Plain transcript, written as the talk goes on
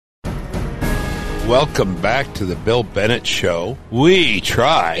Welcome back to the Bill Bennett Show. We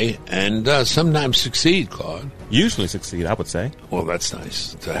try and sometimes succeed, Claude. Usually succeed, I would say. Well, that's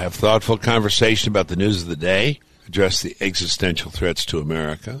nice. To have thoughtful conversation about the news of the day, address the existential threats to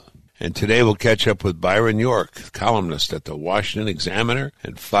America. And today we'll catch up with Byron York, columnist at the Washington Examiner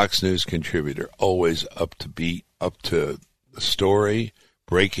and Fox News contributor. Always up to beat, up to the story,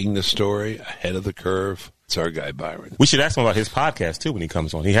 breaking the story, ahead of the curve. It's our guy, Byron. We should ask him about his podcast, too, when he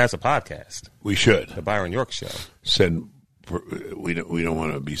comes on. He has a podcast. We should. The Byron York Show. We don't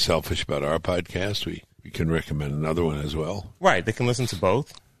want to be selfish about our podcast. We can recommend another one as well. Right. They can listen to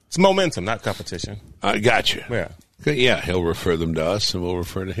both. It's momentum, not competition. I gotcha. Yeah. Yeah, he'll refer them to us, and we'll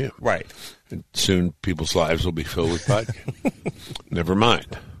refer to him. Right. And soon people's lives will be filled with podcasts. Never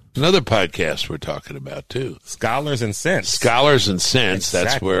mind. Another podcast we're talking about, too. Scholars and Sense. Scholars and Sense.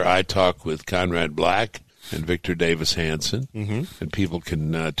 Exactly. That's where I talk with Conrad Black and Victor Davis Hanson. Mm-hmm. And people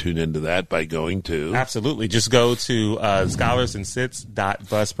can tune into that by going to... Absolutely. Just go to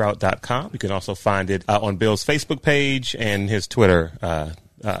scholarsandsense.buzzsprout.com. You can also find it on Bill's Facebook page and his Twitter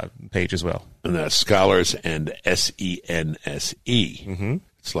page as well. And that's Scholars and S-E-N-S-E. Mm-hmm.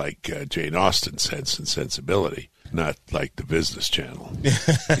 It's like Jane Austen's Sense and Sensibility, not like the Business Channel,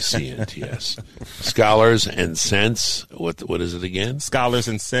 C-N-T-S. Scholars and Sense, what is it again?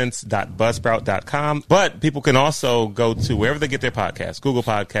 scholarsandsense.buzzsprout.com. But people can also go to wherever they get their podcasts, Google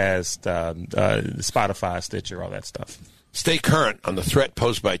Podcast, Spotify, Stitcher, all that stuff. Stay current on the threat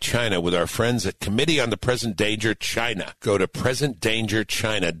posed by China with our friends at Committee on the Present Danger China. Go to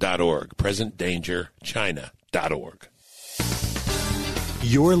presentdangerchina.org, presentdangerchina.org.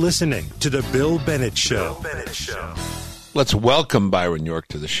 You're listening to The Bill Bennett Show. Let's welcome Byron York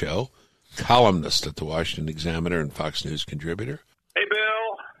to the show, columnist at the Washington Examiner and Fox News contributor. Hey,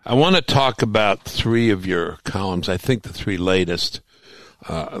 Bill. I want to talk about three of your columns. I think the three latest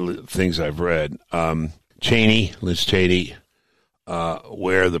things I've read. Liz Cheney,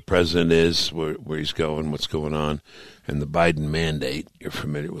 where the president is, where he's going, what's going on, and the Biden mandate. You're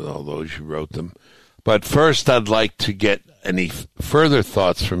familiar with all those. You wrote them. But first, I'd like to get any further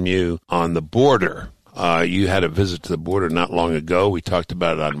thoughts from you on the border. You had a visit to the border not long ago. We talked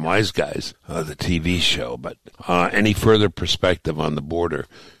about it on Wise Guys, the TV show. But any further perspective on the border?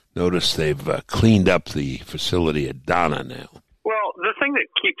 Notice they've cleaned up the facility at Donna now. Well, the thing that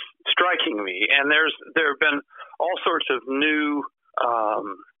keeps striking me, and there have been all sorts of new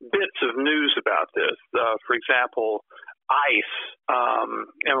bits of news about this. For example, ICE,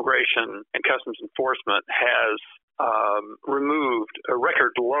 Immigration and Customs Enforcement, has removed a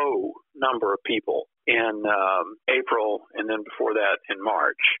record low number of people in April, and then before that in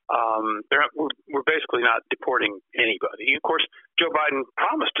March. We're basically not deporting anybody. Of course, Joe Biden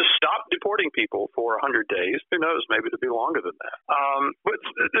promised to stop deporting people for 100 days. Who knows? Maybe it'll be longer than that. But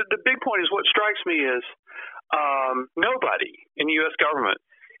the big point is, what strikes me is nobody in the U.S. government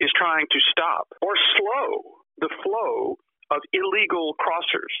is trying to stop or slow the flow of illegal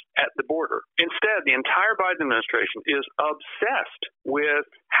crossers at the border. Instead, the entire Biden administration is obsessed with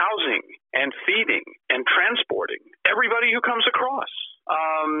housing and feeding and transporting everybody who comes across.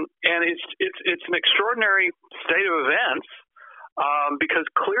 And it's an extraordinary state of events because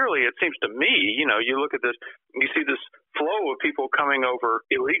clearly it seems to me, you look at this, you see this flow of people coming over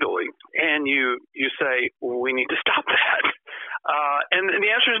illegally, and you say, well, we need to stop that. And the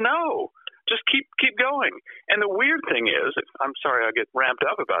answer is no. Just keep going. And the weird thing is, I'm sorry I get ramped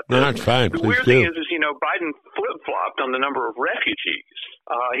up about this. No, it's fine. The weird thing is, Biden flip-flopped on the number of refugees.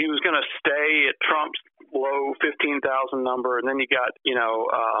 He was going to stay at Trump's low 15,000 number, and then he got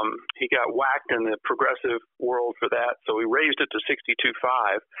whacked in the progressive world for that, so he raised it to 62.5.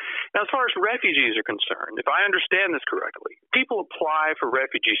 Now, as far as refugees are concerned, if I understand this correctly, people apply for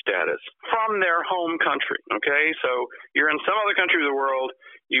refugee status from their home country, okay? So you're in some other country of the world,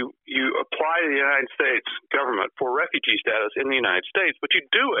 you apply to the United States government for refugee status in the United States, but you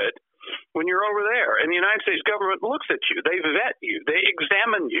do it when you're over there. And the United States government looks at you, they vet you, they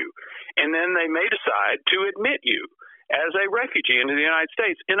examine you, and then they may decide to admit you as a refugee into the United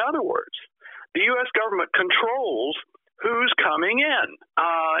States. In other words, the U.S. government controls who's coming in.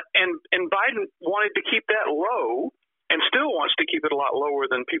 And Biden wanted to keep that low and still wants to keep it a lot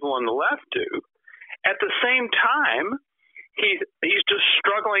lower than people on the left do. At the same time, he's just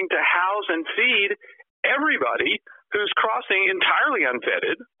struggling to house and feed everybody who's crossing entirely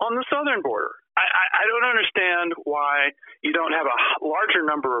unvetted on the southern border. I don't understand why you don't have a larger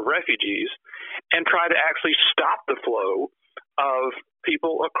number of refugees and try to actually stop the flow of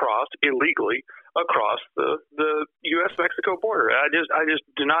people illegally across the U.S.-Mexico border. I just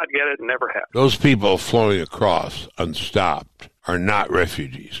do not get it and never have. Those people flowing across unstopped are not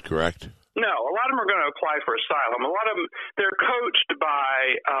refugees, correct? No, a lot of them are going to apply for asylum. A lot of them, they're coached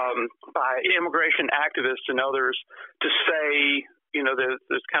by immigration activists and others to say,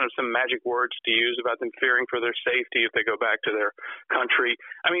 there's kind of some magic words to use about them fearing for their safety if they go back to their country.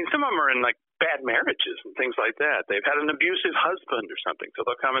 I mean, some of them are in like bad marriages and things like that. They've had an abusive husband or something. So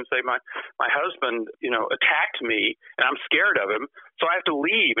they'll come and say, my husband, attacked me and I'm scared of him. So I have to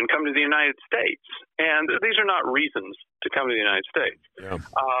leave and come to the United States. And these are not reasons to come to the United States. Yeah.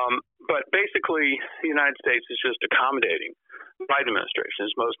 But basically, the United States is just accommodating. The Biden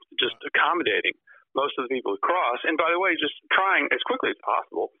administration is just accommodating most of the people who cross, and by the way, just trying as quickly as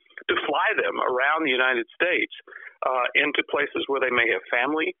possible to fly them around the United States into places where they may have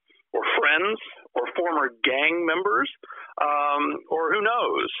family or friends or former gang members, or who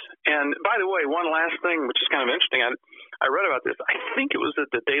knows. And by the way, one last thing, which is kind of interesting, I read about this. I think it was at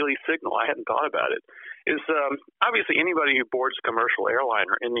the Daily Signal. I hadn't thought about it. Is obviously anybody who boards a commercial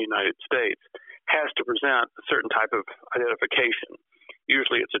airliner in the United States has to present a certain type of identification.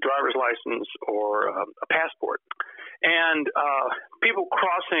 Usually it's a driver's license or a passport. And people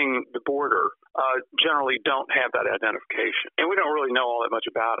crossing the border generally don't have that identification. And we don't really know all that much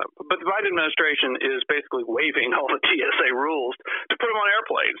about them. But the Biden administration is basically waiving all the TSA rules to put them on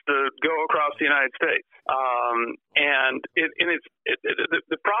airplanes to go across the United States.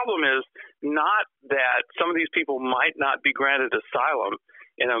 The problem is not that some of these people might not be granted asylum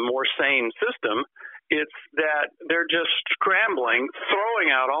in a more sane system. It's that they're just scrambling,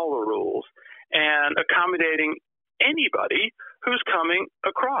 throwing out all the rules, and accommodating anybody who's coming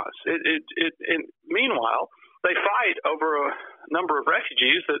across. Meanwhile, they fight over a number of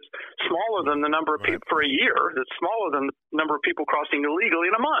refugees that's smaller than the number of people for a year, that's smaller than the number of people crossing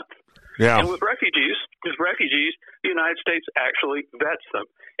illegally in a month. Yeah. And with refugees, the United States actually vets them.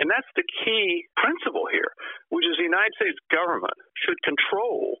 And that's the key principle here, which is the United States government should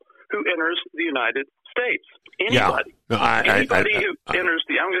control who enters the United States. Anybody. Yeah. Anybody who enters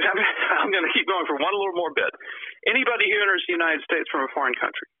the I'm going to keep going for one little more bit. Anybody who enters the United States from a foreign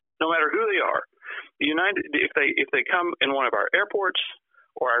country, no matter who they are, if they come in one of our airports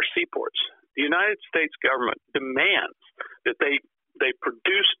or our seaports, the United States government demands that they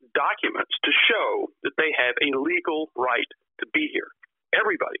produce documents to show that they have a legal right to be here.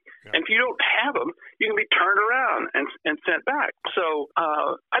 Everybody. Yeah. And if you don't have them, you can be turned around and sent back. So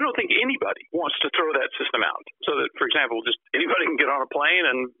I don't think anybody wants to throw that system out. So that, for example, just anybody can get on a plane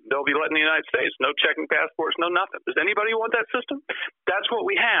and they'll be let in the United States. No checking passports, no nothing. Does anybody want that system? That's what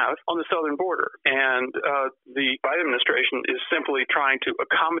we have on the southern border. And the Biden administration is simply trying to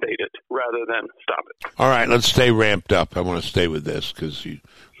accommodate it rather than stop it. All right, let's stay ramped up. I want to stay with this because you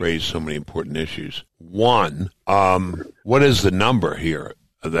raised so many important issues. One, what is the number here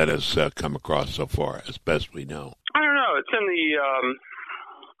that has come across so far, as best we know? I don't know. It's in the,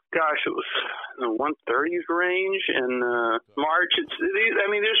 it was in the 130s range in March. These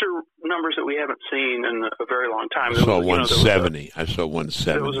are numbers that we haven't seen in a very long time. I saw 170. I saw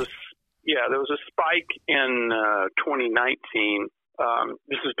 170. There was a spike in 2019.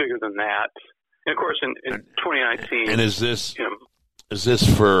 This is bigger than that. And, of course, in 2019. And is this... Is this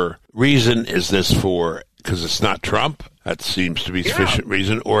for reason? Is this for because it's not Trump? That seems to be sufficient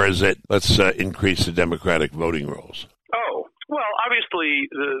reason. Or is it let's increase the Democratic voting rolls? Oh, well,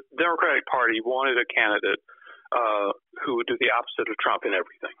 obviously the Democratic Party wanted a candidate who would do the opposite of Trump in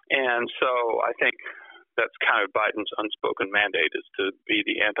everything. And so I think that's kind of Biden's unspoken mandate is to be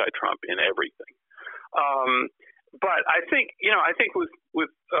the anti-Trump in everything. But I think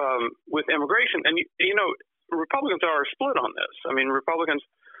with immigration, and Republicans are split on this. I mean, Republicans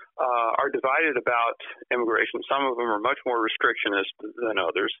are divided about immigration. Some of them are much more restrictionist than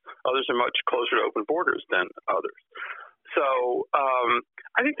others. Others are much closer to open borders than others. So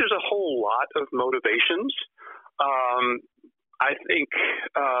I think there's a whole lot of motivations. I think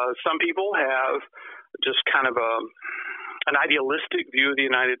some people have just kind of an idealistic view of the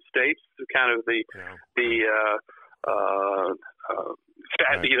United States, kind of the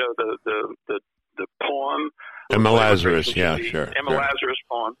poem. Emma Lazarus, sure. Emma Lazarus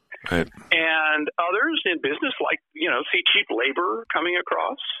poem. Right. And others in business see cheap labor coming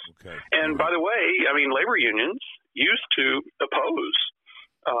across. Okay. And by the way, labor unions used to oppose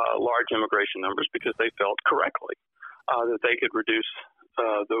large immigration numbers because they felt correctly that they could reduce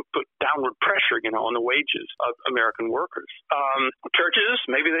put downward pressure, on the wages of American workers. Churches,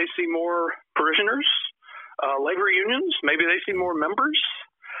 maybe they see more parishioners. Labor unions, maybe they see more members.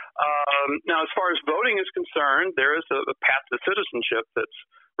 Now, as far as voting is concerned, there is a path to citizenship that's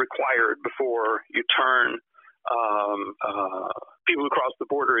required before you turn people who cross the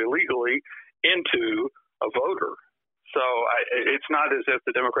border illegally into a voter. So it's not as if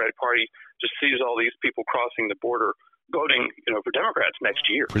the Democratic Party just sees all these people crossing the border voting, for Democrats next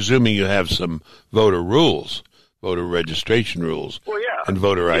year. Presuming you have some voter rules, voter registration rules, and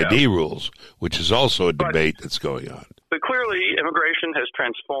voter ID rules, which is also a debate that's going on. But clearly, immigration has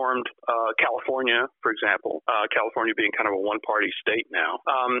transformed California, for example, California being kind of a one-party state now.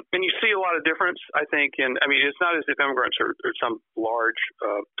 And you see a lot of difference, I think, it's not as if immigrants are some large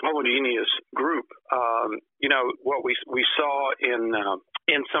homogeneous group. What we saw in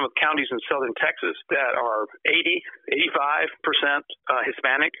some of the counties in southern Texas that are 85%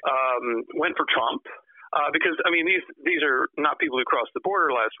 Hispanic went for Trump. Because these are not people who crossed the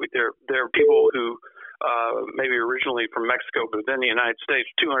border last week. They're people who maybe originally from Mexico, but then the United States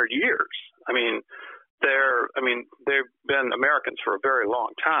 200 years. They've been Americans for a very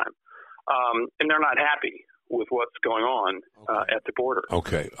long time, and they're not happy with what's going on at the border.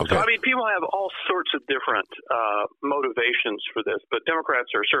 Okay. So people have all sorts of different motivations for this, but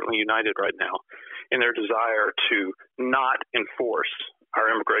Democrats are certainly united right now in their desire to not enforce our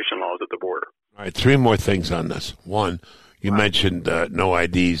immigration laws at the border. All right, 3 more things on this. One, you mentioned no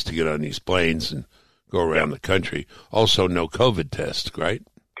IDs to get on these planes and go around the country. Also, no COVID test, right?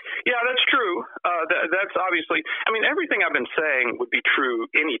 Yeah, that's true. That's obviously, everything I've been saying would be true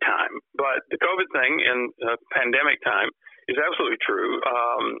anytime, but the COVID thing in pandemic time is absolutely true.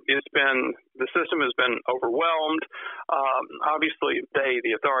 The system has been overwhelmed. Obviously,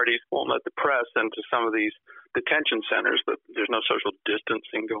 the authorities won't let the press into some of these detention centers, but there's no social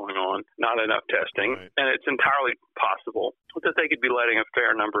distancing going on, not enough testing, and it's entirely possible that they could be letting a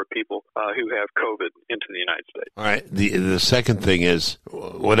fair number of people who have COVID into the United States. All right. The second thing is,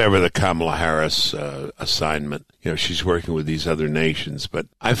 whatever the Kamala Harris assignment, she's working with these other nations, but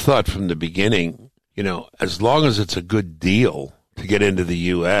I've thought from the beginning, as long as it's a good deal to get into the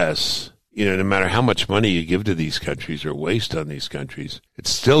U.S., no matter how much money you give to these countries or waste on these countries, it's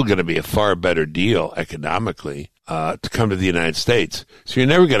still going to be a far better deal economically to come to the United States. So you're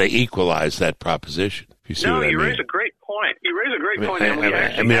never going to equalize that proposition. If you see what I mean. Raise a great point.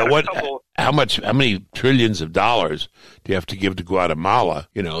 How many trillions of dollars do you have to give to Guatemala,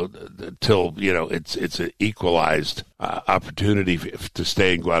 till, it's an equalized opportunity to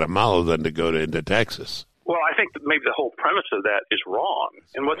stay in Guatemala than to go into Texas? Well, I think that maybe the whole premise of that is wrong.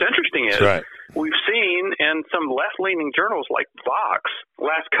 And what's interesting is we've seen in some left-leaning journals like Vox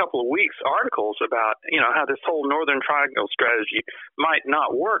last couple of weeks articles about, how this whole Northern Triangle strategy might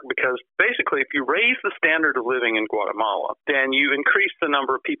not work because basically if you raise the standard of living in Guatemala, then you increase the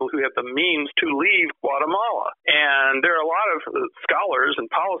number of people who have the means to leave Guatemala. And there are a lot of scholars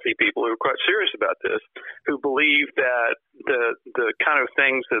and policy people who are quite serious about this who believe that the kind of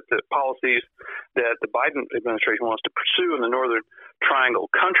things that the policies that the Biden administration wants to pursue in the Northern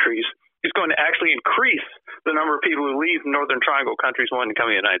Triangle countries is going to actually increase the number of people who leave Northern Triangle countries wanting to come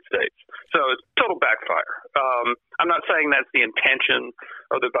to the United States. So it's total backfire. I'm not saying that's the intention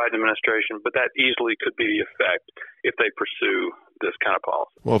of the Biden administration, but that easily could be the effect if they pursue this kind of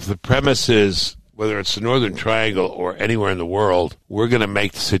policy. Well, if the premise is, whether it's the Northern Triangle or anywhere in the world, we're going to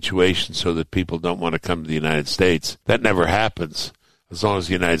make the situation so that people don't want to come to the United States, that never happens as long as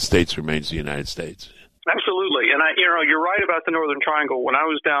the United States remains the United States. Absolutely. And you're right about the Northern Triangle. When I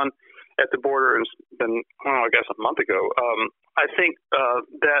was down at the border, and it's been, I guess a month ago, I think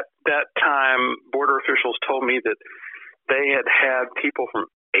that time border officials told me that they had people from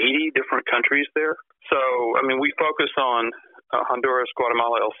 80 different countries there. So, we focus on Honduras,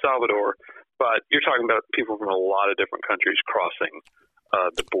 Guatemala, El Salvador, but you're talking about people from a lot of different countries crossing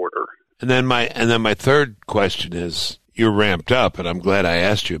the border. And then my third question is, you're ramped up, and I'm glad I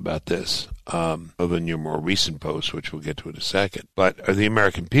asked you about this, other than your more recent post, which we'll get to in a second. But are the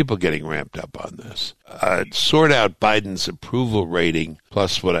American people getting ramped up on this? Sort out Biden's approval rating,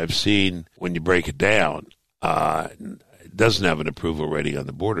 plus what I've seen when you break it down, it doesn't have an approval rating on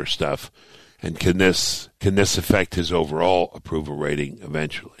the border stuff. And can this affect his overall approval rating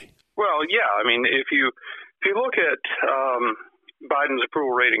eventually? Well, yeah. If you look at Biden's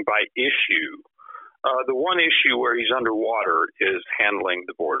approval rating by issue, the one issue where he's underwater is handling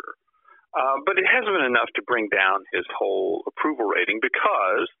the border. But it hasn't been enough to bring down his whole approval rating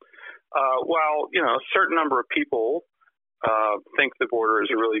because while, a certain number of people think the border is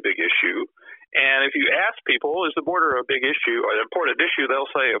a really big issue, and if you ask people, is the border a big issue or an important issue,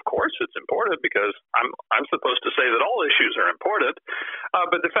 they'll say, of course it's important because I'm supposed to say that all issues are important.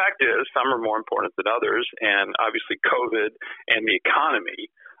 But the fact is some are more important than others, and obviously COVID and the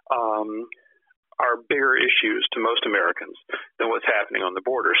economy are bigger issues to most Americans than what's happening on the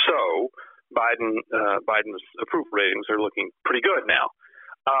border. So Biden's approval ratings are looking pretty good now.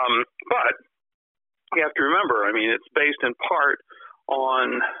 But you have to remember, I mean, it's based in part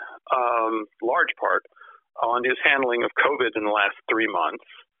on, large part, on his handling of COVID in the last 3 months,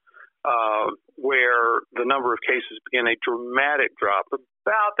 where the number of cases began a dramatic drop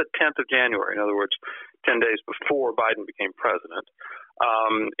about the 10th of January. In other words, 10 days before Biden became president.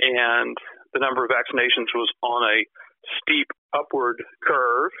 And the number of vaccinations was on a steep upward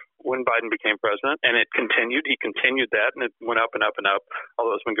curve when Biden became president, and it continued. He continued that, and it went up and up and up,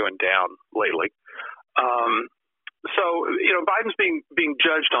 although it's been going down lately. So, Biden's being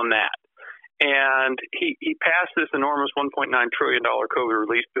judged on that. And he passed this enormous $1.9 trillion COVID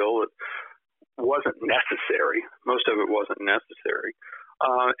relief bill that wasn't necessary. Most of it wasn't necessary.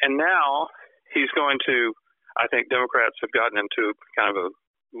 And now he's going to, I think Democrats have gotten into kind of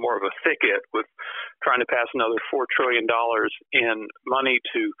more of a thicket with trying to pass another $4 trillion in money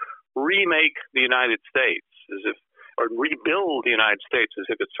to remake the United States or rebuild the United States as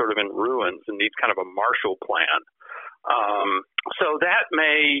if it's sort of in ruins and needs kind of a Marshall Plan. So that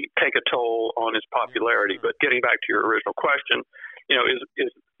may take a toll on his popularity. But getting back to your original question,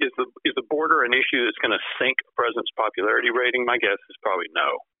 is the border an issue that's going to sink the president's popularity rating? My guess is probably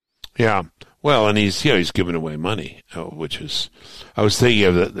no. Yeah. Well, and he's giving away money, which is, I was thinking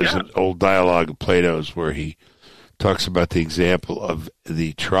of that. There's an old dialogue of Plato's where he talks about the example of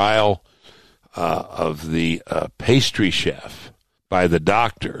the trial of the pastry chef by the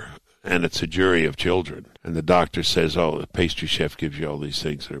doctor, and it's a jury of children. And the doctor says, the pastry chef gives you all these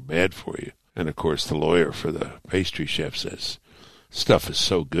things that are bad for you. And, of course, the lawyer for the pastry chef says, stuff is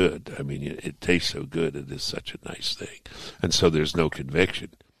so good. I mean, it tastes so good. It is such a nice thing. And so there's no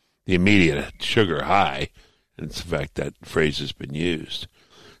conviction. The immediate sugar high, and it's the fact that phrase has been used.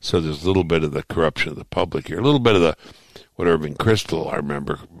 So there's a little bit of the corruption of the public here, a little bit of what Irving Kristol, I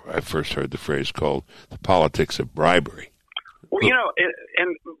remember, I first heard the phrase called the politics of bribery. Well,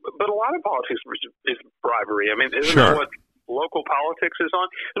 but a lot of politics is bribery. I mean, isn't Sure. that what local politics is on?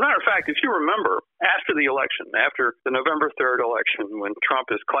 As a matter of fact, if you remember, after the election, after the November 3rd election, when Trump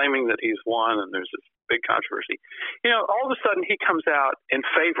is claiming that he's won and there's this big controversy, all of a sudden he comes out in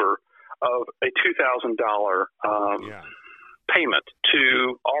favor of a $2,000 payment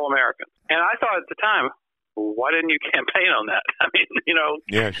to all Americans. And I thought at the time, why didn't you campaign on that? I mean,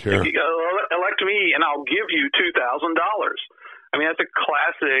 Yeah, sure. Elect me and I'll give you $2,000. I mean, that's a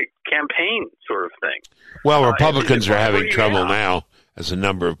classic campaign sort of thing. Well, Republicans are having trouble now, as a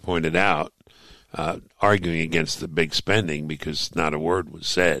number have pointed out, arguing against the big spending because not a word was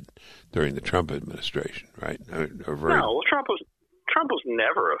said during the Trump administration, right? No, Trump was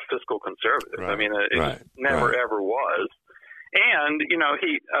never a fiscal conservative. Right. I mean, it never ever was. And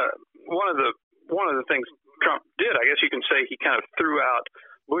he one of the things Trump did, I guess you can say, he kind of threw out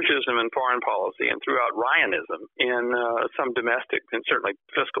Bushism in foreign policy and threw out Ryanism in some domestic and certainly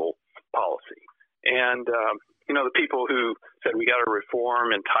fiscal policy. And, the people who said we got to reform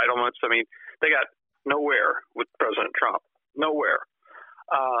entitlements, I mean, they got nowhere with President Trump. Nowhere.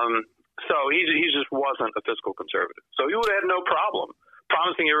 So he just wasn't a fiscal conservative. So he would have had no problem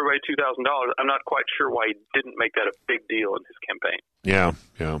promising everybody $2,000. I'm not quite sure why he didn't make that a big deal in his campaign. Yeah.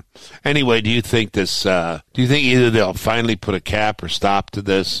 Anyway, do you think either they'll finally put a cap or stop to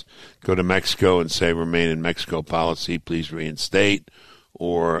this, go to Mexico and say remain in Mexico policy, please reinstate,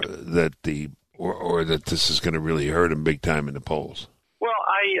 or that this is going to really hurt him big time in the polls? Well,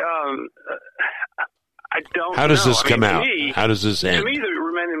 I don't know. How does this come out? How does this end? To me, the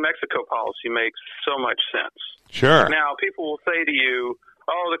remain in Mexico policy makes so much sense. Sure. Now, people will say to you,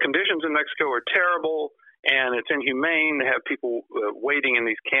 the conditions in Mexico are terrible, and it's inhumane to have people waiting in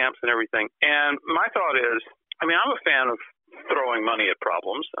these camps and everything. And my thought is, I'm a fan of throwing money at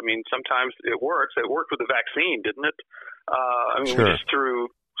problems. I mean, sometimes it works. It worked with the vaccine, didn't it? Sure. We just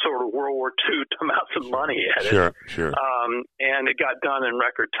threw sort of World War II amounts of money at it. Sure. And it got done in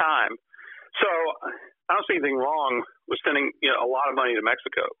record time. So I don't see anything wrong with sending a lot of money to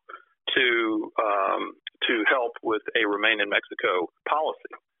Mexico to help with a remain in Mexico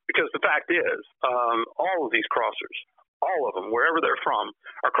policy. Because the fact is, all of these crossers, all of them, wherever they're from,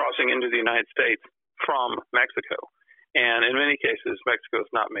 are crossing into the United States from Mexico. And in many cases, Mexico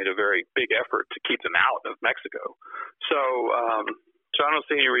has not made a very big effort to keep them out of Mexico. So I don't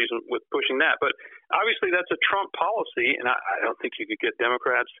see any reason with pushing that. But obviously, that's a Trump policy, and I don't think you could get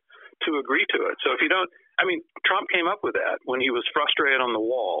Democrats to agree to it. So if you don't, Trump came up with that when he was frustrated on the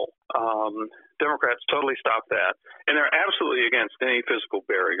wall. Democrats totally stopped that. And they're absolutely against any physical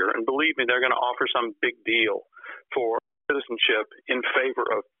barrier. And believe me, they're going to offer some big deal for citizenship in favor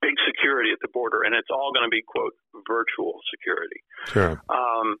of big security at the border. And it's all going to be, quote, virtual security. Sure.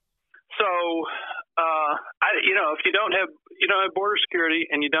 If you don't have border security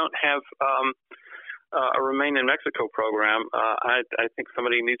and you don't have a Remain in Mexico program, I think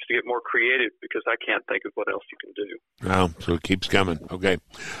somebody needs to get more creative because I can't think of what else you can do. Well, so it keeps coming. Okay,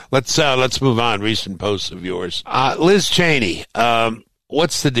 let's move on. Recent posts of yours, Liz Cheney.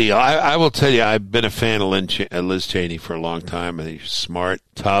 What's the deal? I will tell you, I've been a fan of Liz Cheney for a long time. I think she's smart,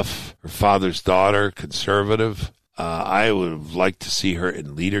 tough, her father's daughter, conservative. I would have liked to see her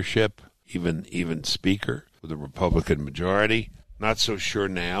in leadership, even speaker with a Republican majority. Not so sure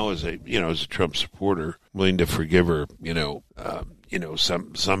now as a Trump supporter, willing to forgive her,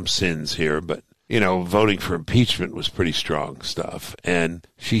 some sins here, but voting for impeachment was pretty strong stuff. And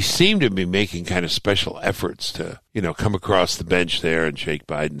she seemed to be making kind of special efforts to, come across the bench there and shake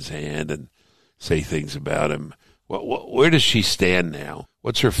Biden's hand and say things about him. Where does she stand now?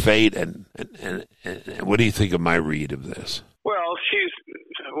 What's her fate? And what do you think of my read of this? Well,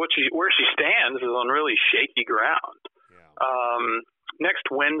 where she stands is on really shaky ground. Yeah. Next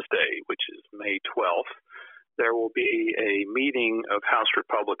Wednesday, which is May 12th, there will be a meeting of House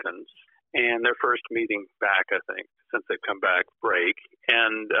Republicans. And their first meeting back, I think, since they've come back, break.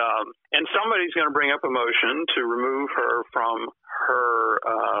 And somebody's going to bring up a motion to remove her from her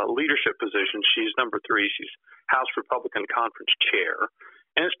leadership position. She's number 3. She's House Republican Conference Chair.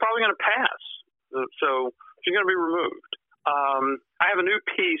 And it's probably going to pass. So she's going to be removed. I have a new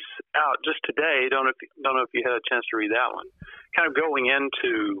piece out just today. Don't know if you had a chance to read that one. Kind of going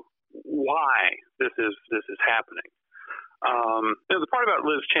into why this is happening. The part about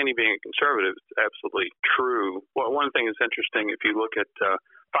Liz Cheney being a conservative is absolutely true. Well, one thing that's interesting, if you look at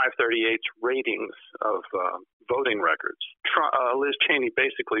 538's ratings of voting records, Liz Cheney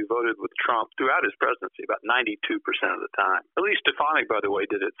basically voted with Trump throughout his presidency about 92% of the time. At least Stefanik, by the way,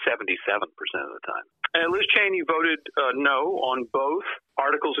 did it 77% of the time. And Liz Cheney voted no on both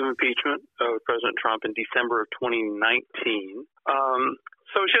articles of impeachment of President Trump in December of 2019.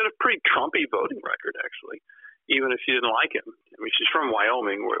 So she had a pretty Trumpy voting record, actually, even if she didn't like him. I mean, she's from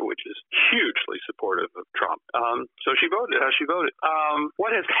Wyoming, which is hugely supportive of Trump. So she voted how she voted.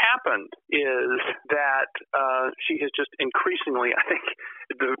 What has happened is that she has just increasingly, I think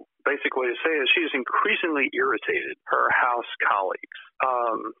the basic way to say it is she has increasingly irritated her House colleagues.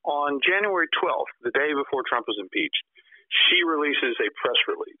 On January 12th, the day before Trump was impeached, she releases a press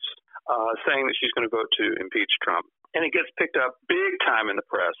release saying that she's going to vote to impeach Trump. And it gets picked up big time in the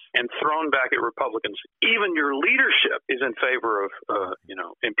press and thrown back at Republicans. Even your leadership is in favor of,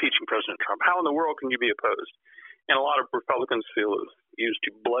 impeaching President Trump. How in the world can you be opposed? And a lot of Republicans feel it was used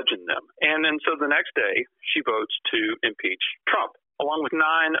to bludgeon them. And then so the next day, she votes to impeach Trump, along with 9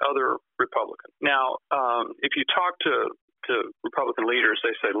 other Republicans. Now, if you talk to Republican leaders,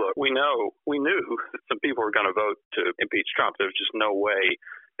 they say, look, we knew that some people were going to vote to impeach Trump. There's just no way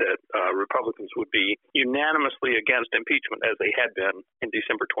that Republicans would be unanimously against impeachment as they had been in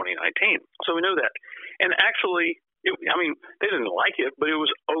December 2019. So we knew that. And actually, they didn't like it, but it was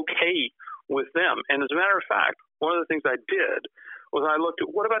okay with them. And as a matter of fact, one of the things I did was I looked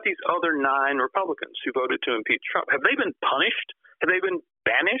at what about these other 9 Republicans who voted to impeach Trump? Have they been punished? Have they been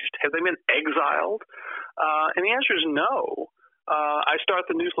banished? Have they been exiled? And the answer is no. I start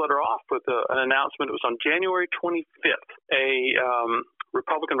the newsletter off with an announcement. It was on January 25th. A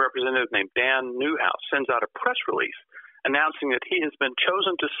Republican representative named Dan Newhouse sends out a press release announcing that he has been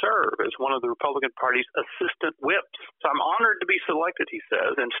chosen to serve as one of the Republican Party's assistant whips. So I'm honored to be selected, he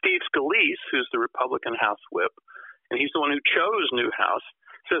says. And Steve Scalise, who's the Republican House whip, and he's the one who chose Newhouse,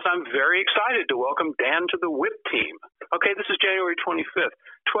 says, I'm very excited to welcome Dan to the whip team. Okay, this is January 25th.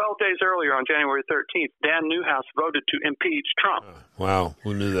 12 days earlier, on January 13th, Dan Newhouse voted to impeach Trump. Wow,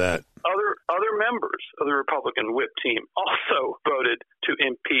 who knew that? Other members of the Republican whip team also voted to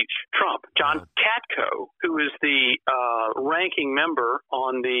impeach Trump. John Katko, who is the ranking member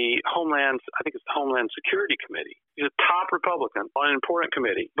on the Homeland Security Committee, he's a top Republican on an important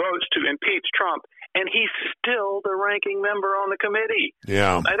committee, votes to impeach Trump, and he's still the ranking member on the committee.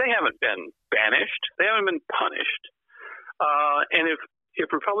 Yeah. They haven't been banished. They haven't been punished. And if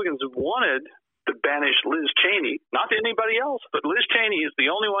Republicans wanted to banish Liz Cheney, not anybody else, but Liz Cheney is the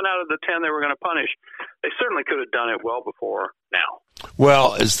only one out of the 10 they were going to punish, they certainly could have done it well before now.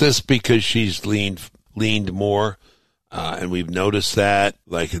 Well, is this because she's leaned more, and we've noticed that,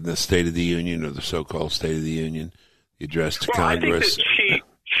 like in the State of the Union or the so-called State of the Union, the address to Congress? I think that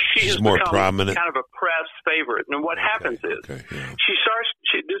she has more become prominent, kind of a press favorite. And what happens is she starts.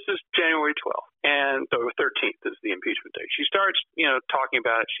 This is January 12th, and the 13th is the impeachment day. She starts, talking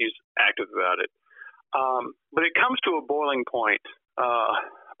about it. She's active about it. But it comes to a boiling point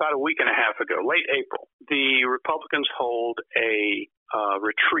about a week and a half ago, late April. The Republicans hold a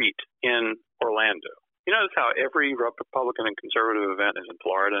retreat in Orlando. You notice how every Republican and conservative event is in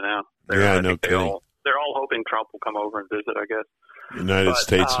Florida now? No kidding. They're all hoping Trump will come over and visit, I guess. United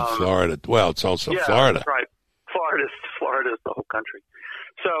States and Florida. Well, it's also Florida. That's right. Florida's the whole country.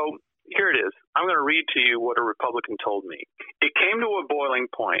 So here it is. I'm going to read to you what a Republican told me. It came to a boiling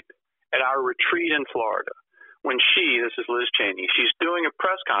point at our retreat in Florida when this is Liz Cheney, she's doing a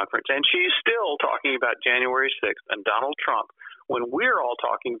press conference, and she's still talking about January 6th and Donald Trump when we're all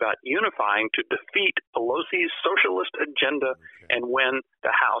talking about unifying to defeat Pelosi's socialist agenda and win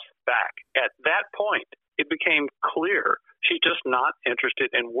the House back. At that point, it became clear she's just not interested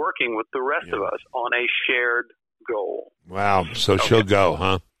in working with the rest of us on a shared goal. Wow. So she'll go,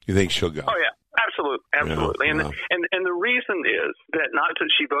 huh? You think she'll go? Oh, yeah. Absolutely. Yeah, and the reason is that not that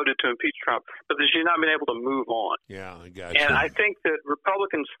she voted to impeach Trump, but that she's not been able to move on. Yeah, I got you. And I think that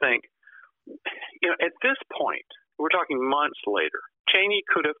Republicans think, at this point, we're talking months later, Cheney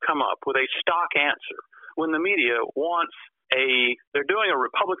could have come up with a stock answer when the media wants they're doing a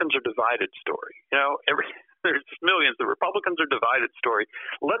Republicans are divided story. There's millions. The Republicans are divided story.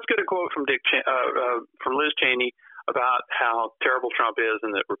 Let's get a quote from from Liz Cheney about how terrible Trump is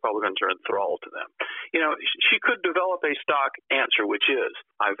and that Republicans are enthralled to them. She could develop a stock answer, which is,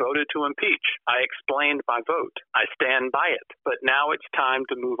 I voted to impeach. I explained my vote. I stand by it. But now it's time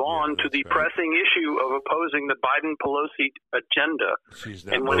to move on to the pressing issue of opposing the Biden-Pelosi agenda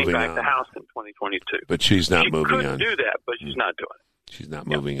and winning back the House in 2022. But she's not moving on. She could do that, but she's not doing it. She's not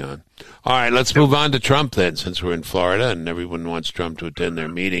moving on. All right, let's move on to Trump then, since we're in Florida and everyone wants Trump to attend their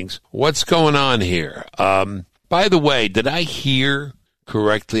meetings. What's going on here? By the way, did I hear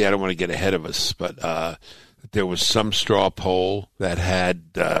correctly? I don't want to get ahead of us, but there was some straw poll that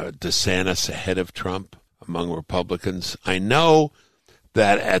had DeSantis ahead of Trump among Republicans. I know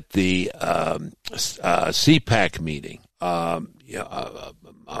that at the CPAC meeting, a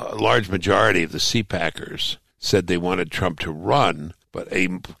large majority of the CPACers said they wanted Trump to run, but a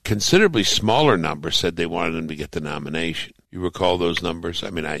considerably smaller number said they wanted him to get the nomination. You recall those numbers? I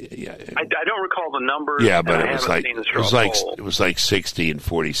mean, I don't recall the numbers. Yeah, but it was like 60 and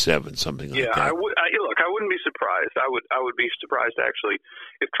 47, something like that. I wouldn't be surprised. I would be surprised actually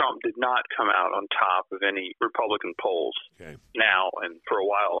if Trump did not come out on top of any Republican polls now and for a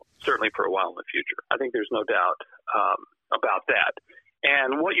while, certainly for a while in the future. I think there's no doubt about that.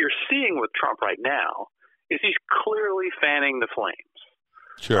 And what you're seeing with Trump right now is he's clearly fanning the flames.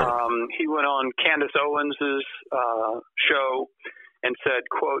 Sure. He went on Candace Owens's show and said,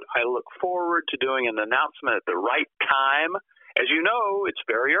 quote, I look forward to doing an announcement at the right time. As you know, it's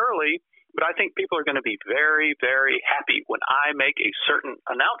very early, but I think people are going to be very, very happy when I make a certain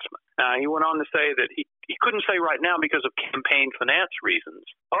announcement. He went on to say that he couldn't say right now because of campaign finance reasons.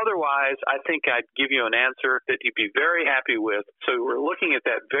 Otherwise, I think I'd give you an answer that you'd be very happy with. So we're looking at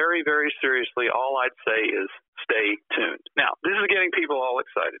that very, very seriously. All I'd say is stay tuned. Now, this is getting people all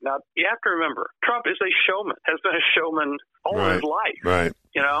excited. Now, you have to remember, Trump is a showman, has been a showman all his life. Right.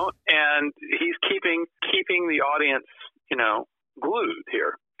 And he's keeping the audience, glued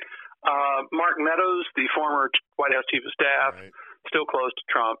here. Mark Meadows, the former White House chief of staff, still close to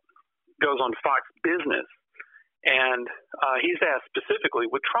Trump, goes on Fox Business, and he's asked specifically,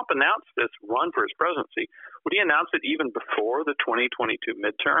 would Trump announce this run for his presidency? Would he announce it even before the 2022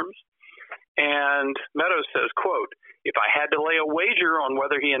 midterms? And Meadows says, quote, if I had to lay a wager on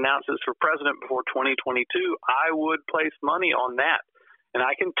whether he announces for president before 2022, I would place money on that. And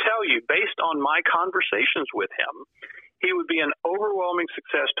I can tell you, based on my conversations with him, he would be an overwhelming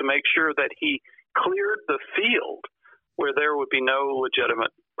success to make sure that he cleared the field where there would be no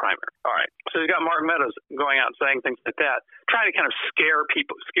legitimate primary. All right. So you've got Mark Meadows going out and saying things like that, trying to kind of scare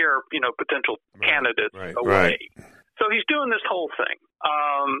potential candidates away. So he's doing this whole thing.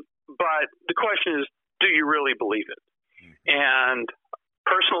 But the question is, do you really believe it? And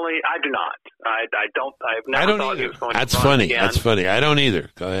personally, I do not. I've never thought he was going to run again. That's funny. I don't either.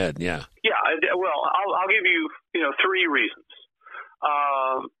 Go ahead. Yeah. Yeah. Well, I'll give you, three reasons.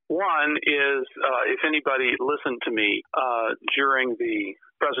 One is, if anybody listened to me during the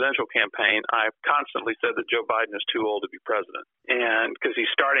presidential campaign, I've constantly said that Joe Biden is too old to be president, and because he's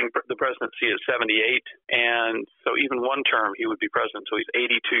starting the presidency at 78, and so even one term he would be president until he's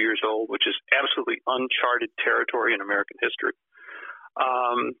 82 years old, which is absolutely uncharted territory in American history.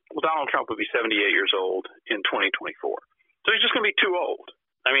 Well, Donald Trump would be 78 years old in 2024, so he's just going to be too old.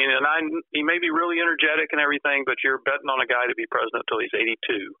 I mean, he may be really energetic and everything, but you're betting on a guy to be president until he's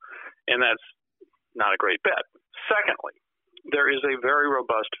 82, and that's not a great bet. Secondly, there is a very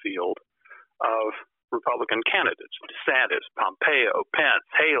robust field of Republican candidates: DeSantis, Pompeo, Pence,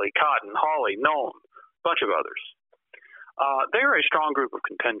 Haley, Cotton, Hawley, Noem, a bunch of others. They're a strong group of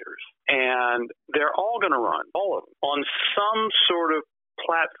contenders, and they're all going to run, all of them, on some sort of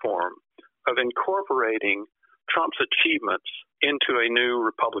platform of incorporating Trump's achievements into a new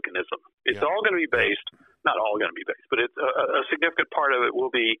republicanism. It's all going to be based, not all going to be based, but it's a significant part of it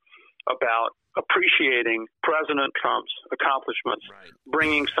will be about appreciating President Trump's accomplishments,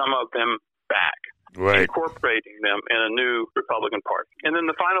 bringing some of them back, incorporating them in a new Republican Party. And then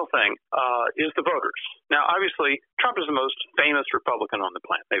the final thing is the voters. Now, obviously, Trump is the most famous Republican on the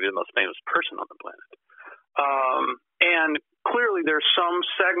planet, maybe the most famous person on the planet. And clearly there's some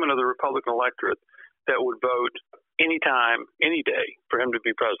segment of the Republican electorate that would vote anytime, any day for him to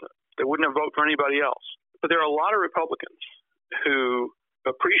be president. They wouldn't have voted for anybody else. But there are a lot of Republicans who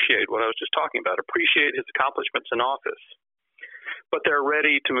appreciate what I was just talking about, appreciate his accomplishments in office. But they're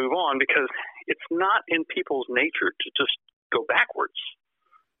ready to move on because it's not in people's nature to just go backwards.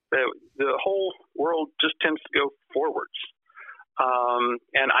 The whole world just tends to go forwards.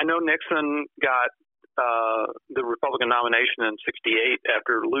 And I know Nixon got the Republican nomination in 68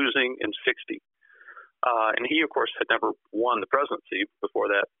 after losing in 60. And he, of course, had never won the presidency before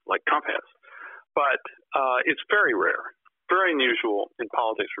that, like Trump has. But it's very rare, very unusual in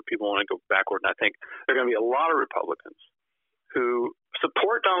politics for people who want to go backward. And I think there are going to be a lot of Republicans who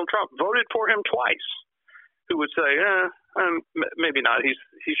support Donald Trump, voted for him twice, who would say, maybe not.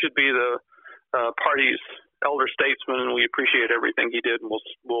 He should be the party's elder statesman, and we appreciate everything he did, and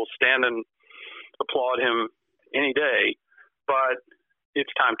we'll stand and applaud him any day. But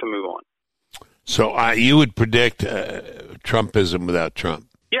it's time to move on. So you would predict Trumpism without Trump?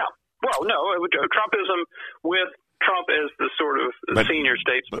 Yeah. Well, no, Trumpism with Trump as the sort of senior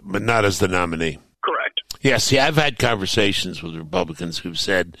statesman. But not as the nominee. Correct. Yeah, see, I've had conversations with Republicans who've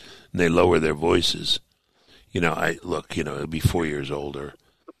said, and they lower their voices, it'll be 4 years older.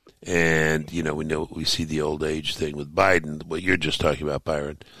 And, we see the old age thing with Biden, what you're just talking about,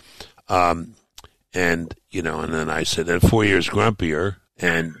 Byron. And then I said, and 4 years grumpier.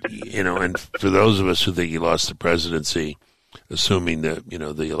 And, and for those of us who think he lost the presidency, assuming that,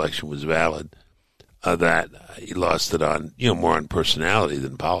 the election was valid, that he lost it on, more on personality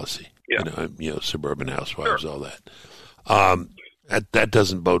than policy. Yeah. Suburban housewives, all that. That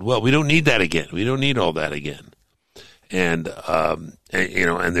doesn't bode well. We don't need that again. We don't need all that again. And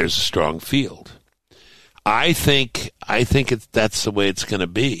there's a strong field. I think that's the way it's going to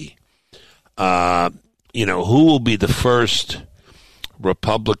be. Who will be the first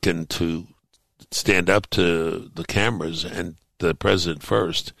Republican to stand up to the cameras and the president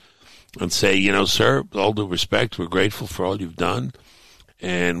first and say, sir, with all due respect, we're grateful for all you've done,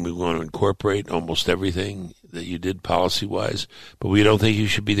 and we want to incorporate almost everything that you did policy-wise, but we don't think you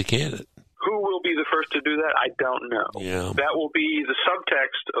should be the candidate. Who will be the first to do that? I don't know. Yeah. That will be the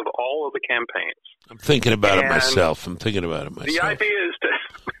subtext of all of the campaigns. I'm thinking about it myself. The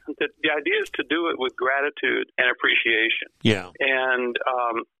idea is to do it with gratitude and appreciation. Yeah. And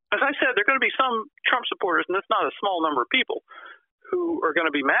as I said, there are going to be some Trump supporters, and it's not a small number of people, who are going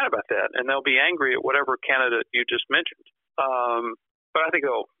to be mad about that, and they'll be angry at whatever candidate you just mentioned. But I think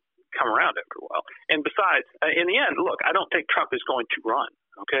they'll come around after a while. And besides, in the end, look, I don't think Trump is going to run.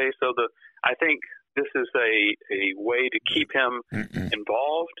 Okay, so I think this is a way to keep him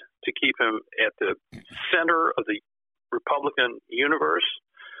involved, to keep him at the center of the Republican universe,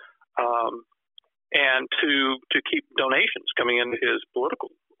 and to keep donations coming into his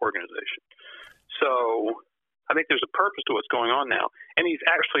political organization. So I think there's a purpose to what's going on now, and he's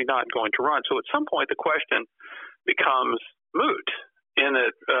actually not going to run. So at some point, the question becomes moot, in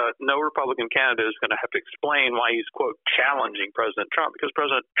that no Republican candidate is going to have to explain why he's, quote, challenging President Trump, because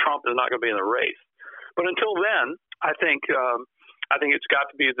President Trump is not going to be in the race. But until then, I think it's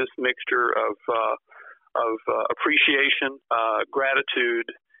got to be this mixture of appreciation, gratitude,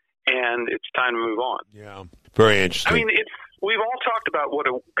 and it's time to move on. Yeah, very interesting. I mean, we've all talked about what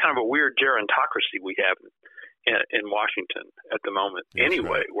a kind of a weird gerontocracy we have in Washington at the moment. That's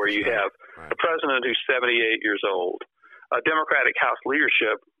anyway, right. Where you have a president who's 78 years old, a Democratic House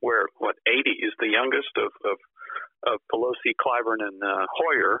leadership where 80 is the youngest of Pelosi, Clyburn, and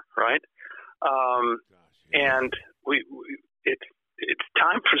Hoyer, right? And it's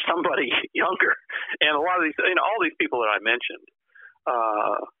time for somebody younger. And a lot of these, all these people that I mentioned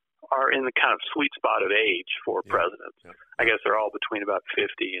are in the kind of sweet spot of age for presidents. Yeah. I guess they're all between about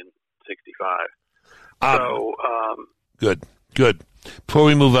 50 and 65. Good. Before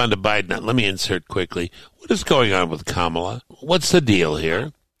we move on to Biden, let me insert quickly. What is going on with Kamala? What's the deal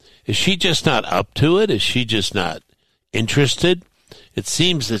here? Is she just not up to it? Is she just not interested? It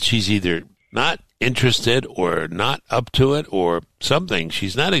seems that she's either not interested or not up to it or something.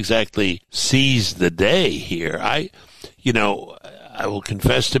 She's not exactly seized the day here. I will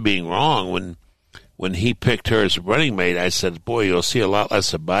confess to being wrong when he picked her as a running mate, I said, boy, you'll see a lot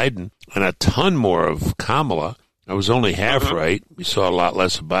less of Biden and a ton more of Kamala. I was only half right. We saw a lot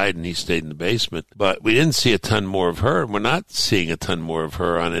less of Biden. He stayed in the basement. But we didn't see a ton more of her, and we're not seeing a ton more of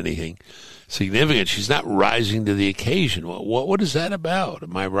her on anything significant. She's not rising to the occasion. What is that about?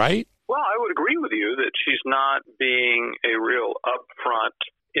 Am I right? Well, I would agree with you that she's not being a real upfront,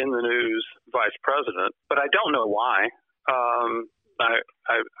 in the news vice president, but I don't know why.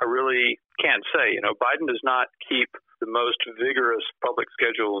 I really can't say. Biden does not keep the most vigorous public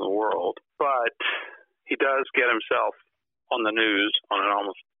schedule in the world, but he does get himself on the news on an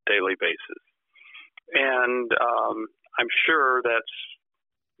almost daily basis. And I'm sure that's,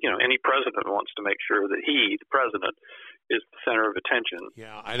 any president wants to make sure that he, the president, is the center of attention.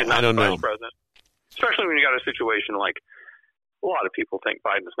 Yeah, I don't know. Vice president. Especially when you got a situation like a lot of people think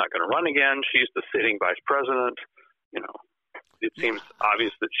Biden's not going to run again. She's the sitting vice president. It seems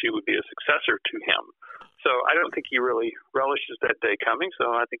obvious that she would be a successor to him. So I don't think he really relishes that day coming.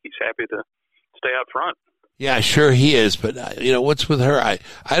 So I think he's happy to stay up front. Yeah, sure he is. But, what's with her? I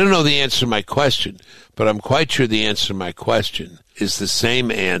don't know the answer to my question, but I'm quite sure the answer to my question is the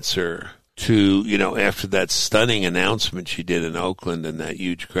same answer to, after that stunning announcement she did in Oakland and that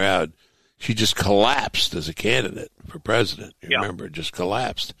huge crowd, she just collapsed as a candidate for president. You remember, just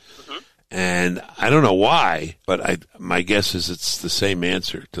collapsed. Mm-hmm. And I don't know why, but my guess is it's the same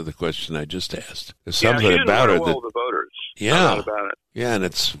answer to the question I just asked. There's something about her that the voters. Yeah, about it. Yeah, and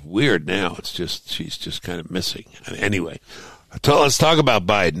it's weird now. It's just she's just kind of missing. Anyway, let's talk about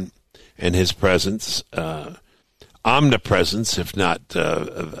Biden and his presence, omnipresence, if not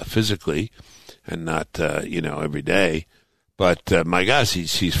physically, and not every day. But my gosh,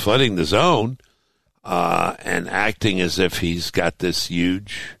 he's flooding the zone. And acting as if he's got this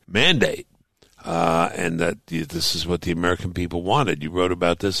huge mandate, and that this is what the American people wanted. You wrote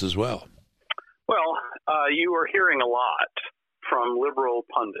about this as well. Well, you are hearing a lot from liberal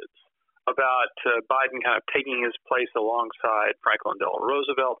pundits about Biden kind of taking his place alongside Franklin Delano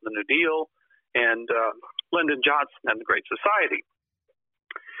Roosevelt and the New Deal, and Lyndon Johnson and the Great Society.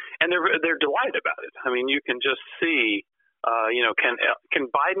 And they're delighted about it. I mean, you can just see. Can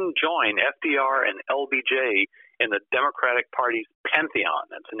Biden join FDR and LBJ in the Democratic Party's pantheon?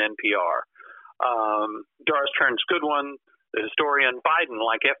 That's an NPR. Doris Kearns Goodwin, the historian, Biden,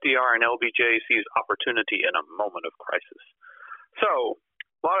 like FDR and LBJ, sees opportunity in a moment of crisis. So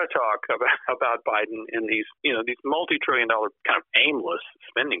a lot of talk about Biden in these multi-trillion-dollar kind of aimless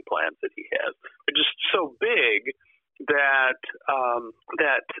spending plans that he has. They're just so big that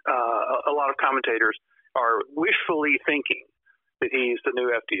a lot of commentators are wishfully thinking that he's the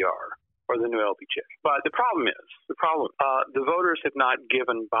new FDR or the new LBJ. But the problem is, the voters have not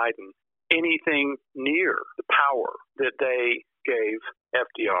given Biden anything near the power that they gave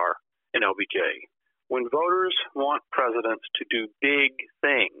FDR and LBJ. When voters want presidents to do big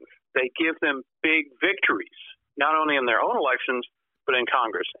things, they give them big victories, not only in their own elections, but in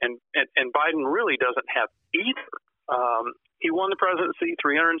Congress. And Biden really doesn't have either. He won the presidency,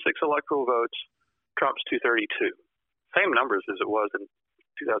 306 electoral votes. Trump's 232. Same numbers as it was in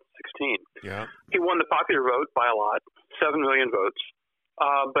 2016. Yeah. He won the popular vote by a lot, 7 million votes.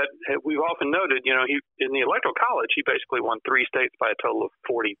 But we've often noted, he in the Electoral College, he basically won 3 states by a total of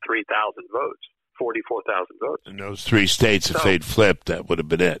 43,000 votes, 44,000 votes. And those 3 states, if they'd flipped, that would have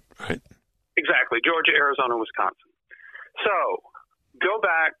been it, right? Exactly. Georgia, Arizona, Wisconsin. So go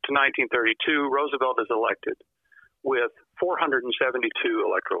back to 1932. Roosevelt is elected with 472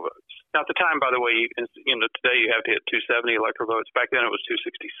 electoral votes. Now, at the time, by the way, today you have to hit 270 electoral votes. Back then it was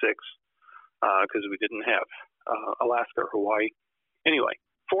 266 because we didn't have Alaska or Hawaii. Anyway,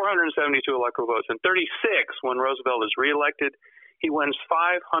 472 electoral votes. In 36, when Roosevelt is reelected, he wins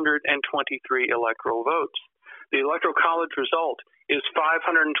 523 electoral votes. The Electoral College result is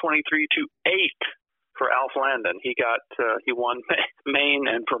 523 to 8 for Alf Landon. He won Maine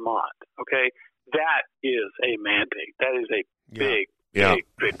and Vermont. Okay. That is a mandate. That is a big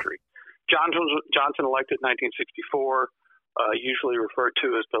victory. Johnson elected in 1964, usually referred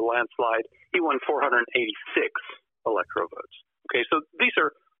to as the landslide. He won 486 electoral votes. Okay, so these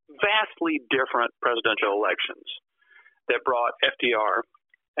are vastly different presidential elections that brought FDR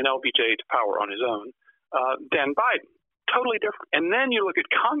and LBJ to power on his own than Biden. Totally different. And then you look at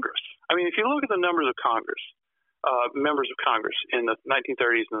Congress. I mean, if you look at the numbers of Congress, members of Congress in the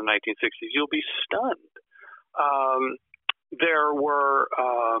 1930s and the 1960s, you'll be stunned. There were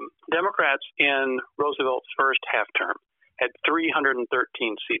Democrats in Roosevelt's first half term had 313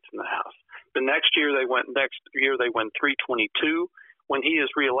 seats in the House. The next year they won 322. When he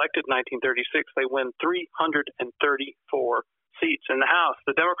is reelected in 1936, they win 334 seats in the House.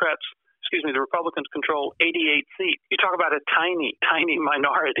 The Democrats the Republicans control 88 seats. You talk about a tiny, tiny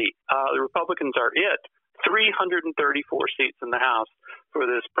minority. The Republicans are it. 334 seats in the House for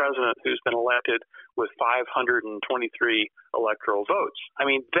this president who's been elected with 523 electoral votes. I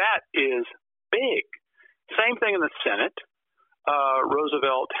mean, that is big. Same thing in the Senate.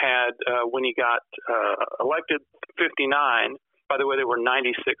 Roosevelt had, when he got elected, 59. By the way, there were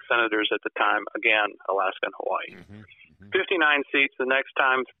 96 senators at the time, again, Alaska and Hawaii. 59 seats. The next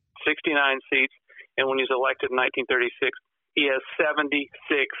time, 69 seats. And when he's elected in 1936, he has 76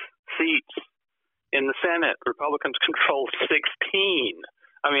 seats in the Senate. Republicans control 16.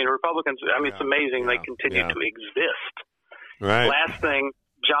 I mean, it's amazing they continue to exist. Right. Last thing,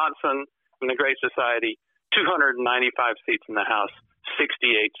 Johnson and the Great Society, 295 seats in the House,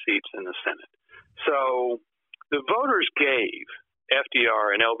 68 seats in the Senate. So the voters gave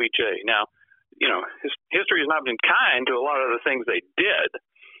FDR and LBJ. Now, history has not been kind to a lot of the things they did,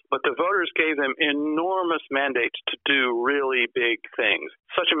 but the voters gave them enormous mandates to do really big things.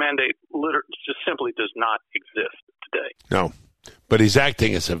 Such a mandate just simply does not exist today. No, but he's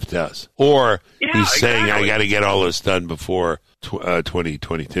acting as if it does. Or he's saying, I got to get all this done before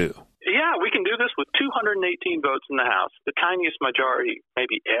 2022. Yeah, we can do this with 218 votes in the House, the tiniest majority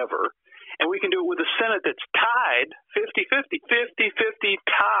maybe ever. And we can do it with a Senate that's tied 50-50. 50-50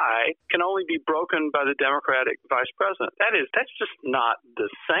 tie can only be broken by the Democratic vice president. That's just not the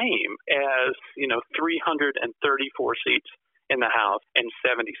same as, 334 seats in the House and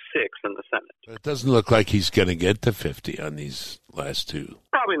 76 in the Senate. It doesn't look like he's going to get to 50 on these last two.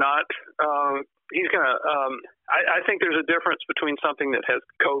 Probably not. He's going to I think there's a difference between something that has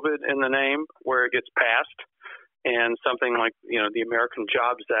COVID in the name, where it gets passed, and something like, the American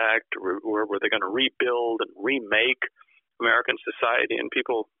Jobs Act, where they're going to rebuild and remake American society. And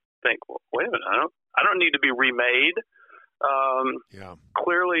people think, well, wait a minute, I don't need to be remade.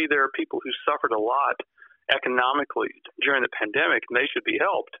 Clearly, there are people who suffered a lot economically during the pandemic, and they should be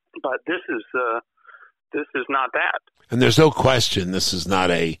helped. But this is not that. And there's no question this is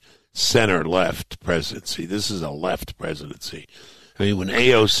not a center-left presidency. This is a left presidency. I mean, when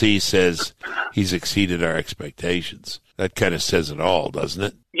AOC says he's exceeded our expectations, that kind of says it all, doesn't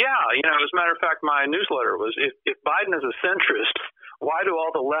it? Yeah. As a matter of fact, my newsletter was, if Biden is a centrist, why do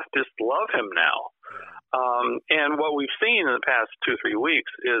all the leftists love him now? And what we've seen in the past 2-3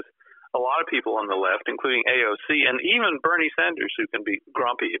 weeks is a lot of people on the left, including AOC and even Bernie Sanders, who can be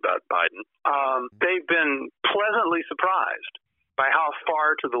grumpy about Biden, they've been pleasantly surprised by how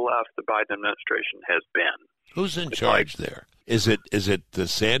far to the left the Biden administration has been. Who's in charge there? Is it the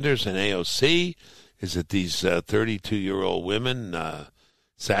Sanders and AOC? Is it these 32-year-old women,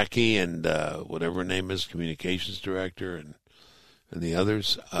 Psaki and whatever her name is, communications director, and the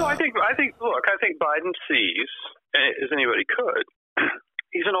others? Well, I think Biden sees, as anybody could.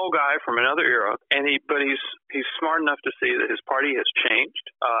 He's an old guy from another era, but he's smart enough to see that his party has changed.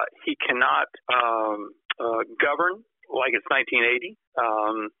 He cannot govern like it's 1980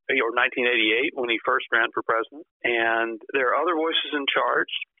 or 1988 when he first ran for president. And there are other voices in charge.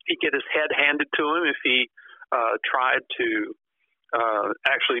 He'd get his head handed to him if he tried to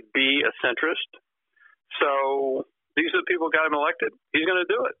actually be a centrist. So these are the people who got him elected. He's going to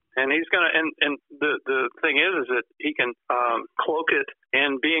do it. And he's going to, and the thing is that he can cloak it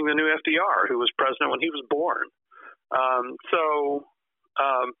in being the new FDR, who was president when he was born. So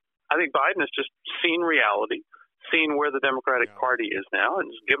I think Biden has just seen reality, seen where the Democratic Party is now, and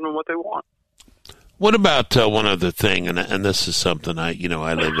has given them what they want. What about one other thing, and this is something I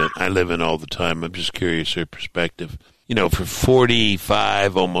live in all the time. I'm just curious your perspective. For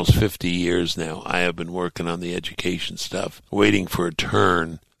 45, almost 50 years now, I have been working on the education stuff, waiting for a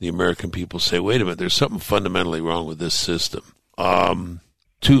turn. The American people say, wait a minute, there's something fundamentally wrong with this system.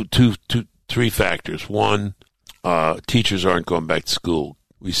 Three factors. One, teachers aren't going back to school.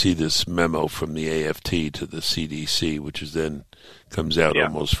 We see this memo from the AFT to the CDC, which is then comes out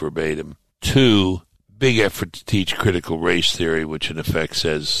almost verbatim. Two, big effort to teach critical race theory, which in effect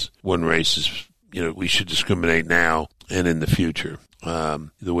says one race is, we should discriminate now and in the future.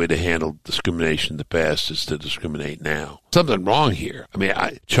 The way to handle discrimination in the past is to discriminate now. Something wrong here. I mean,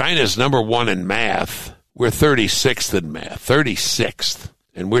 China's number one in math. We're 36th in math, 36th.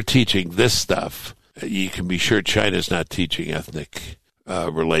 And we're teaching this stuff. You can be sure China's not teaching ethnic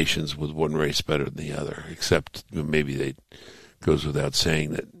relations with one race better than the other, except maybe it goes without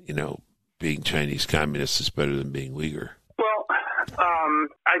saying that, being Chinese communist is better than being Uyghur. Well,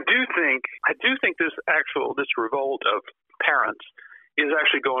 I do think this revolt of parents is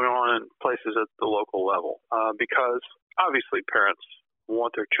actually going on in places at the local level, because obviously parents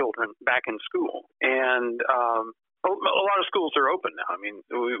want their children back in school. And A lot of schools are open now. I mean,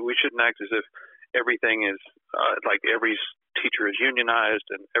 we shouldn't act as if everything is like every teacher is unionized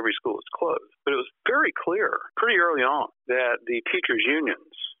and every school is closed. But it was very clear pretty early on that the teachers'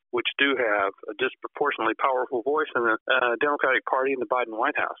 unions, which do have a disproportionately powerful voice in the Democratic Party and the Biden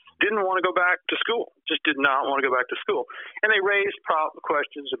White House, didn't want to go back to school, just did not want to go back to school. And they raised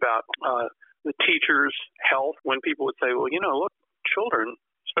questions about the teachers' health when people would say, well, look, children,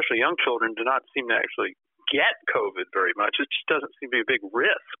 especially young children, do not seem to actually get COVID very much. It just doesn't seem to be a big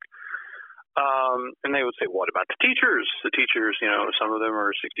risk. And they would say, what about the teachers? The teachers, some of them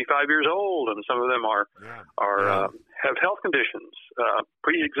are 65 years old, and some of them have health conditions,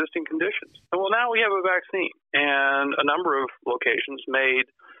 pre-existing conditions. And well, now we have a vaccine, and a number of locations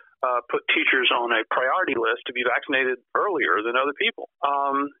put teachers on a priority list to be vaccinated earlier than other people,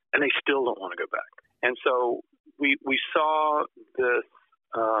 and they still don't want to go back. And so we saw this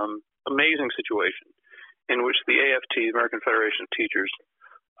amazing situation in which the AFT, the American Federation of Teachers,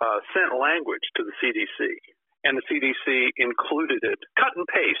 sent language to the CDC, and the CDC included it, cut and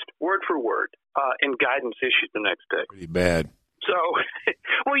paste, word for word, in guidance issued the next day. Pretty bad. So,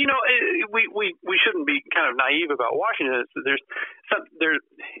 well, we shouldn't be kind of naive about Washington.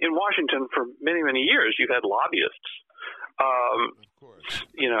 In Washington for many, many years, you've had lobbyists,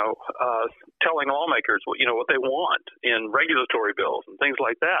 telling lawmakers what they want in regulatory bills and things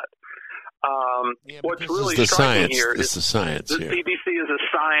like that. What's really striking here is the science. The CDC is a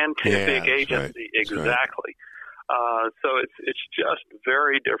scientific agency, right. Exactly. So it's just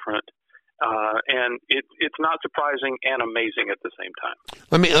very different, and it's not surprising and amazing at the same time.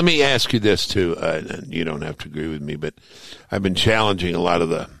 Let me ask you this too. You don't have to agree with me, but I've been challenging a lot of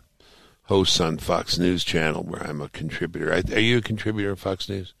the hosts on Fox News Channel, where I'm a contributor. Are you a contributor of Fox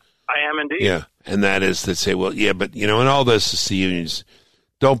News? I am indeed. Yeah, and that is to say, well, yeah, but in all this, it's the unions.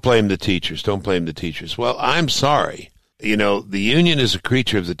 Don't blame the teachers. Don't blame the teachers. Well, I'm sorry. The union is a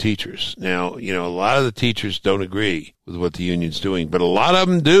creature of the teachers. Now, a lot of the teachers don't agree with what the union's doing, but a lot of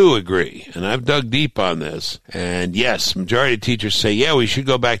them do agree. And I've dug deep on this. And yes, majority of teachers say, yeah, we should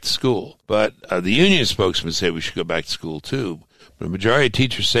go back to school. But the union spokesman say we should go back to school too. The majority of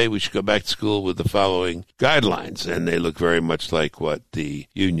teachers say we should go back to school with the following guidelines, and they look very much like what the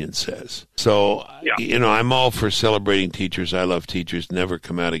union says. So, I'm all for celebrating teachers. I love teachers, never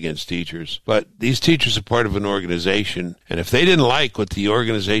come out against teachers. But these teachers are part of an organization, and if they didn't like what the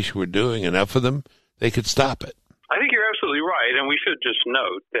organization were doing, enough of them, they could stop it. I think you're absolutely right, and we should just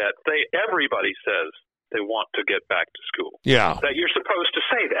note that everybody says they want to get back to school. Yeah. That you're supposed to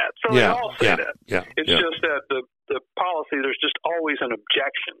say that. So they all say that. Yeah. It's just that the policy, there's just always an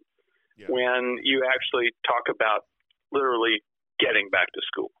objection when you actually talk about literally getting back to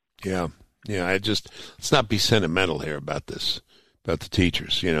school. Yeah. Yeah. Let's not be sentimental here about this, about the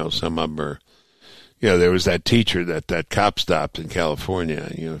teachers. Some of them are, there was that teacher that cop stopped in California.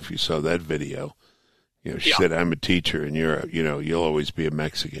 If you saw that video, she said, I'm a teacher and you'll always be a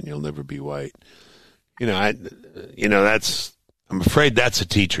Mexican. You'll never be white. I'm afraid that's a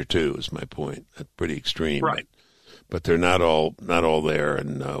teacher too, is my point. That's pretty extreme. Right. But they're not all there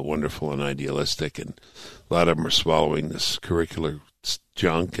and wonderful and idealistic, and a lot of them are swallowing this curricular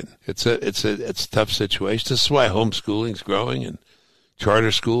junk, and it's a tough situation. This is why homeschooling's growing, and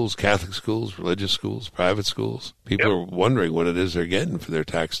charter schools, Catholic schools, religious schools, private schools. People are wondering what it is they're getting for their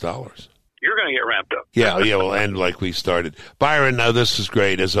tax dollars. You're going to get ramped up. Yeah, we'll end like we started. Byron, now this is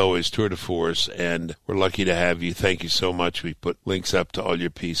great, as always, tour de force, and we're lucky to have you. Thank you so much. We put links up to all your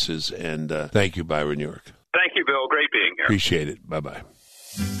pieces, and thank you, Byron York. Thank you, Bill. Great being here. Appreciate it. Bye-bye.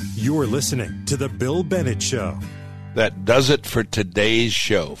 You're listening to The Bill Bennett Show. That does it for today's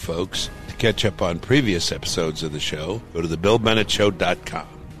show, folks. To catch up on previous episodes of the show, go to thebillbennettshow.com.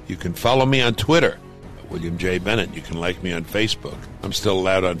 You can follow me on Twitter, William J. Bennett. You can like me on Facebook. I'm still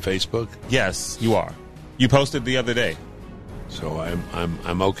allowed on Facebook? Yes, you are. You posted the other day. So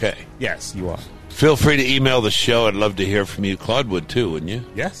I'm okay. Yes, you are. Feel free to email the show. I'd love to hear from you. Claude would too, wouldn't you?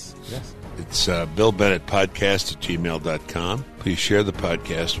 Yes. It's BillBennettPodcast@gmail.com. Please share the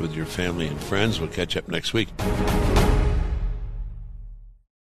podcast with your family and friends. We'll catch up next week.